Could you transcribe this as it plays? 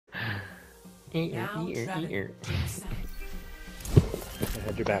Ear. I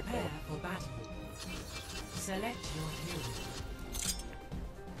had your back, bro. Select your hero.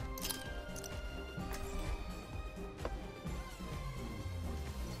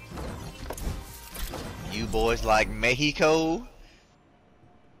 You boys like Mexico?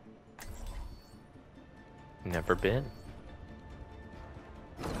 Never been.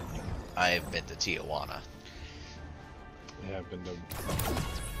 I've been to Tijuana. Yeah, I've been to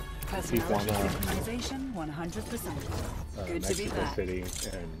Personality Tijuana, synchronization 100%. Good to be Mexico back. City,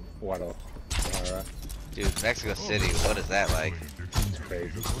 and Guadalajara. Dude, Mexico City, what is that like? It's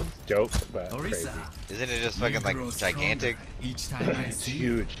crazy. It's dope, but crazy. Isn't it just fucking like gigantic? It's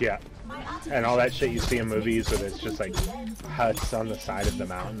huge, yeah. And all that shit you see in movies, where it's just like huts on the side of the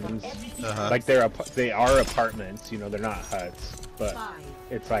mountains. Like they are apartments, you know, they're not huts, but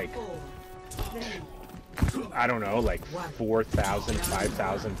it's like, I don't know, like 4,000,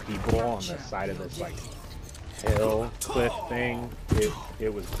 5,000 people on the side of this like hill cliff thing.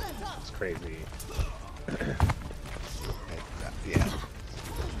 It's crazy. Yeah.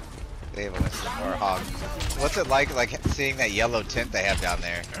 They have or Hog. What's it like seeing that yellow tint they have down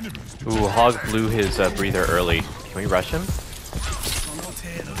there? Ooh, Hog blew his breather early. Can we rush him?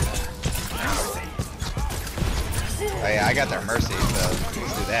 Oh yeah, I got their mercy, so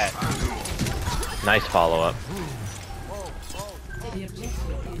let's do that. Nice follow-up.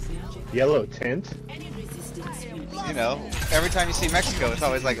 Yellow tint? You know, every time you see Mexico, it's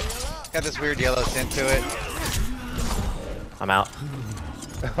always like got this weird yellow tint to it. I'm out.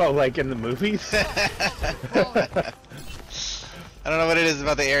 Oh, like in the movies? I don't know what it is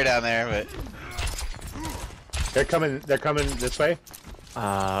about the air down there, but They're coming this way?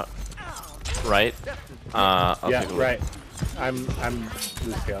 Right. Yeah, right. I'm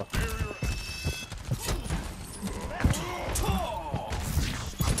blue scale.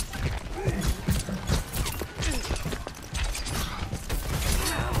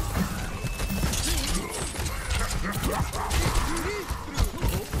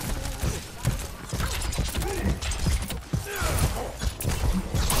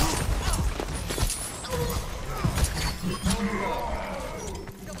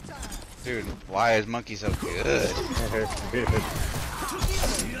 dude, why is Monkey so good?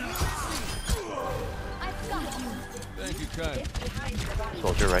 Thank you, Cut.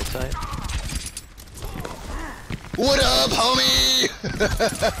 Soldier right side. What up, homie?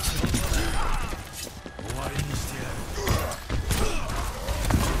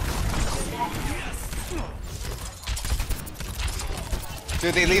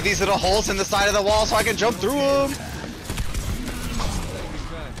 Dude, they leave these little holes in the side of the wall so I can jump through them.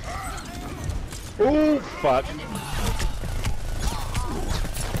 Oh, fuck.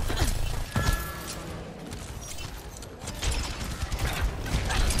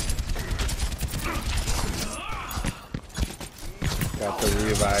 Got the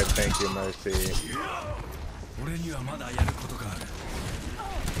revive, thank you, Mercy.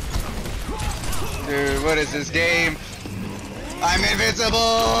 Dude, what is this game? I'm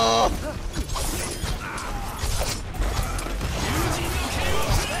invincible!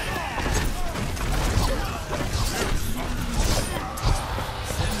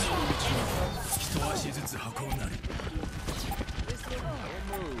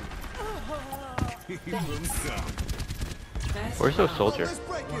 Where's the soldier?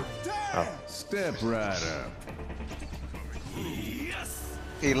 Oh. Step right up.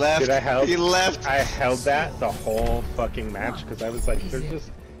 He left. He left. I held that the whole fucking match because I was like, there just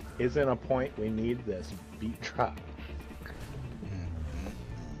isn't a point we need this beat drop.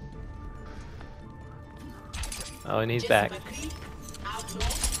 Oh, and he's back.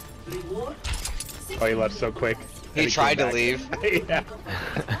 Oh, he left so quick. He tried to leave. Yeah.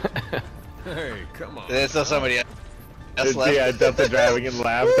 Hey, come on. There's still somebody else left. Yeah, Delta driving and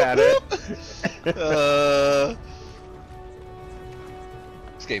laughed at it.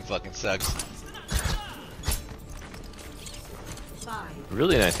 This game fucking sucks.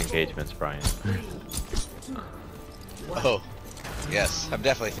 Really nice engagements, Brian. Oh, yes. I'm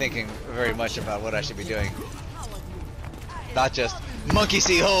definitely thinking very much about what I should be doing. Not just monkey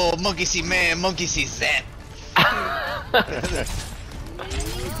see hole, monkey see man, monkey see zap.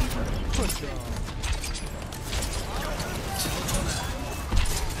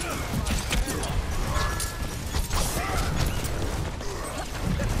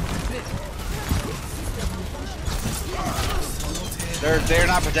 They're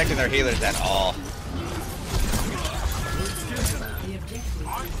not protecting their healers at all.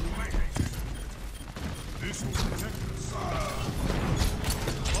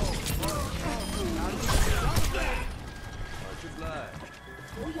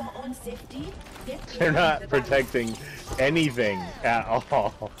 They're not protecting anything at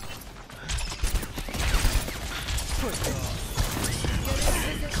all.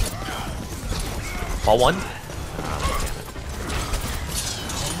 All one?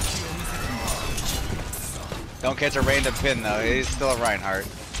 Don't catch a random pin though. He's still a Reinhardt.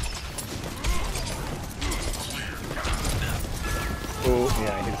 Ooh,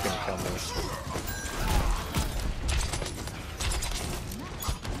 yeah, he's gonna kill me.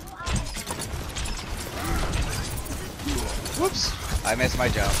 Whoops! I missed my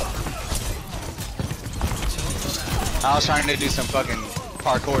jump. I was trying to do some fucking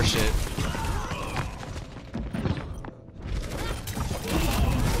parkour shit.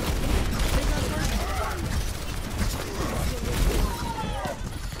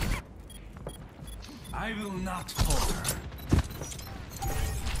 I will not falter.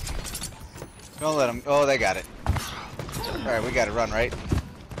 Don't let them. Oh, they got it. Alright, we gotta run, right?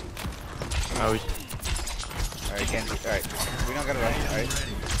 Oh, Alright, Genji. Alright. We don't gotta run. Alright.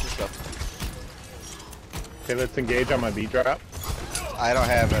 Let's go. Okay, let's engage on my B drop. I don't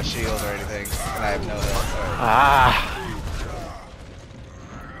have a shield or anything, and I have no health. ah!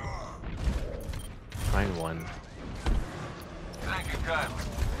 Find one. Thank you, Kyle.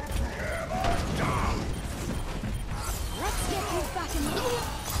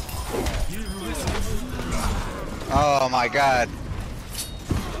 Oh my god.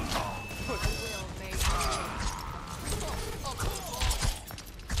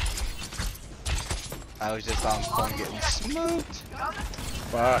 I was just on point getting smoked.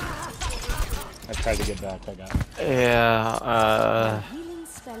 Fuck. I tried to get back, I got it. Yeah,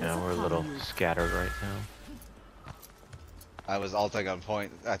 yeah, we're a little scattered right now. I was ulting on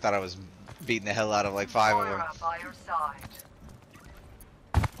point. I thought I was beating the hell out of like 5 of them.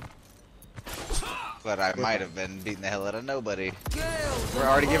 But I might have been beating the hell out of nobody. We're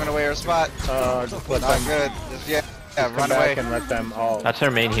already giving away our spot. Just let Not them, good. Just, yeah, come run back away. and let them all. That's our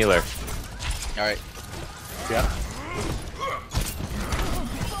main healer. Alright. Yeah.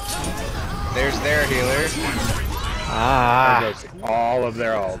 There's their healer. Ah! There goes all of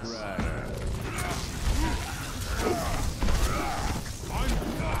their ults.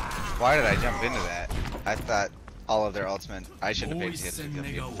 Why did I jump into that? I thought all of their ults meant I shouldn't have paid attention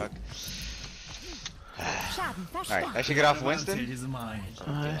to give a fuck. Alright, I should get off Winston? Feeling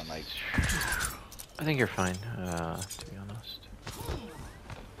like... I think you're fine, to be honest.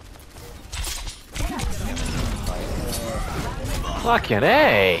 Fucking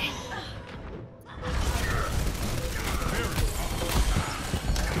A!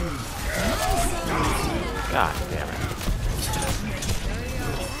 God damn it.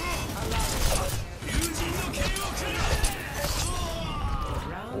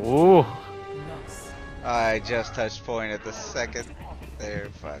 Ooh! I just touched point at the second. There,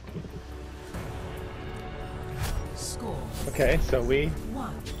 fuck. Okay, so we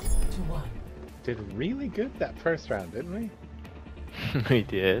 1-1. did really good that first round, didn't we? We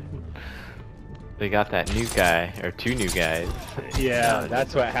did. They got that new guy, or 2 new guys. Yeah,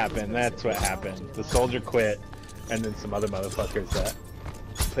 that's what happened. That's what happened. The soldier quit, and then some other motherfuckers that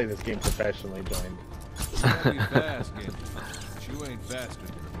play this game professionally joined. You be fast, Genji. But you ain't faster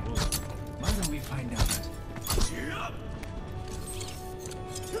than a bullet. Why don't we find out?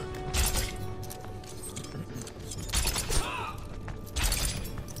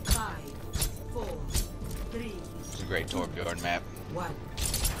 5, 4, 3, It's a great Torbjorn map. 1.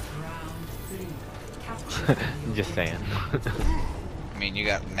 Round 3. Capture. Just saying. I mean, you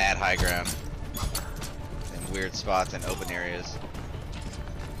got mad high ground. And weird spots and open areas.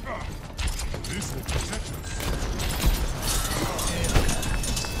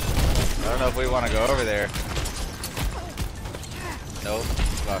 I don't know if we want to go over there. Nope.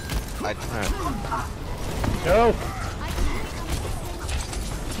 Fuck. No!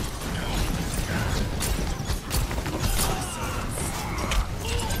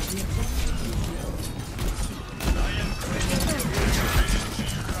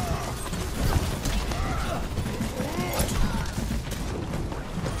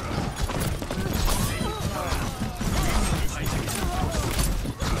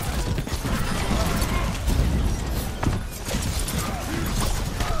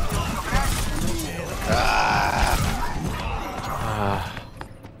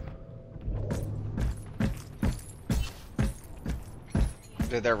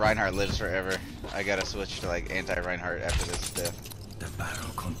 Dude, their Reinhardt lives forever. I gotta switch to like anti-Reinhardt after this death. The battle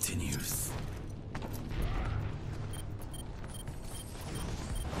continues.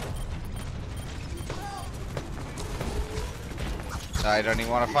 I don't even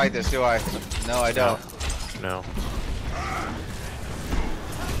want to fight this, do I? No, I don't. No.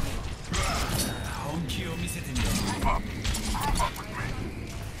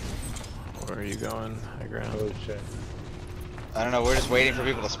 you going? High ground. Oh shit. I don't know, we're just waiting for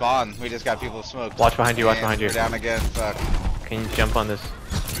people to spawn. We just got people smoked. Watch behind you, watch And behind you. We're down again, fuck. Can you jump on this?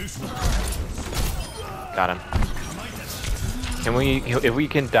 Got him. Can we, if we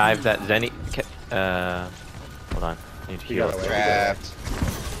can dive that Zenny, hold on. I need to heal. gotta Trapped.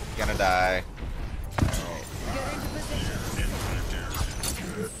 Gonna die.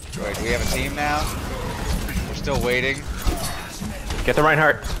 Wait, do we have a team now? We're still waiting. Get the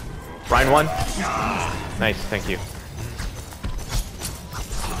Reinhardt. Ryan 1. Nice, thank you.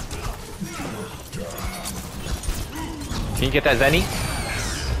 Can you get that Zenny?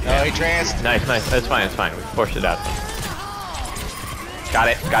 Oh, he tranced. Nice, nice. That's fine, it's fine. We forced it out. Got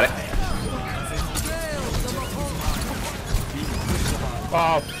it, got it.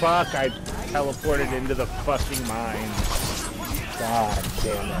 Oh fuck! I teleported into the fucking mine. God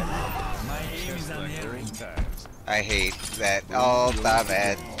damn it. I hate that. Oh, stop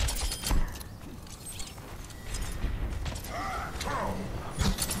it.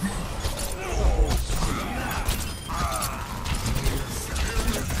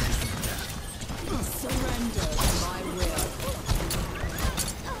 Surrender to my will.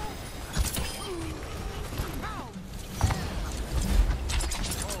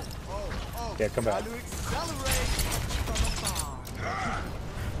 Yeah, come back.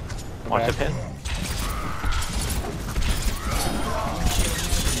 Watch the pin.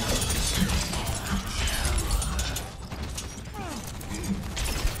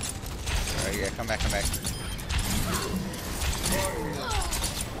 Alright, yeah, come back, come back.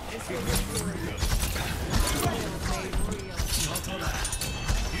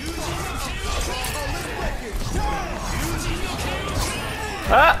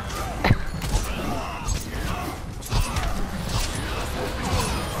 Ah!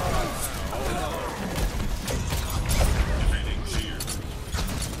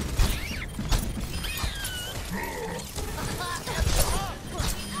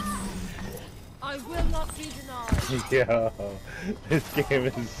 I will not be denied. Yo, this game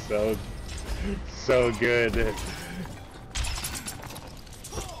is so good. I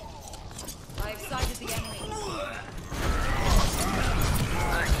have sighted the enemy.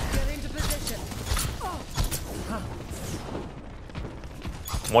 Get into position.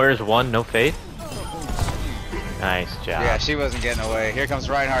 Warriors 1, no faith. Nice job. Yeah, she wasn't getting away. Here comes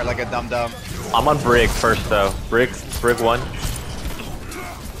Reinhardt like a dum-dum. I'm on Brig first though. Brig 1.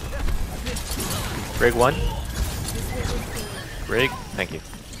 Brig 1. Brig, thank you.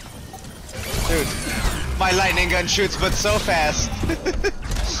 Dude, my lightning gun shoots but so fast.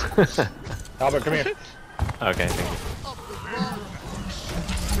 Albert, come here. Okay, thank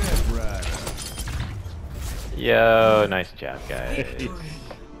you. Yo, nice job, guys.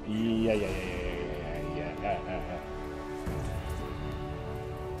 Yeah.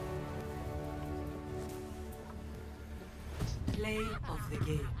 Play of the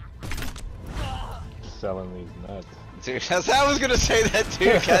game. Selling these nuts. Dude, I was gonna say that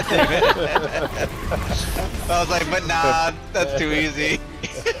too, god damn it. I was like, but nah, that's too easy.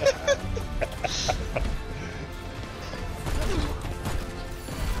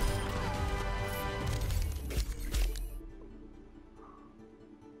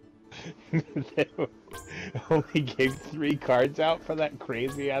 They only gave 3 cards out for that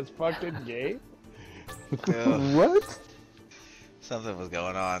crazy ass fucking game? Ugh. What? Something was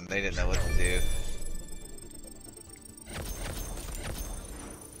going on. They didn't know what to do.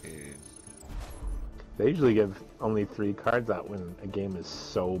 Dude. They usually give only 3 cards out when a game is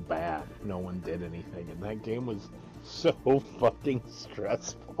so bad. No one did anything, and that game was so fucking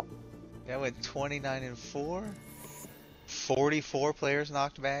stressful. That went 29-4. 44 players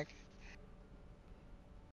knocked back.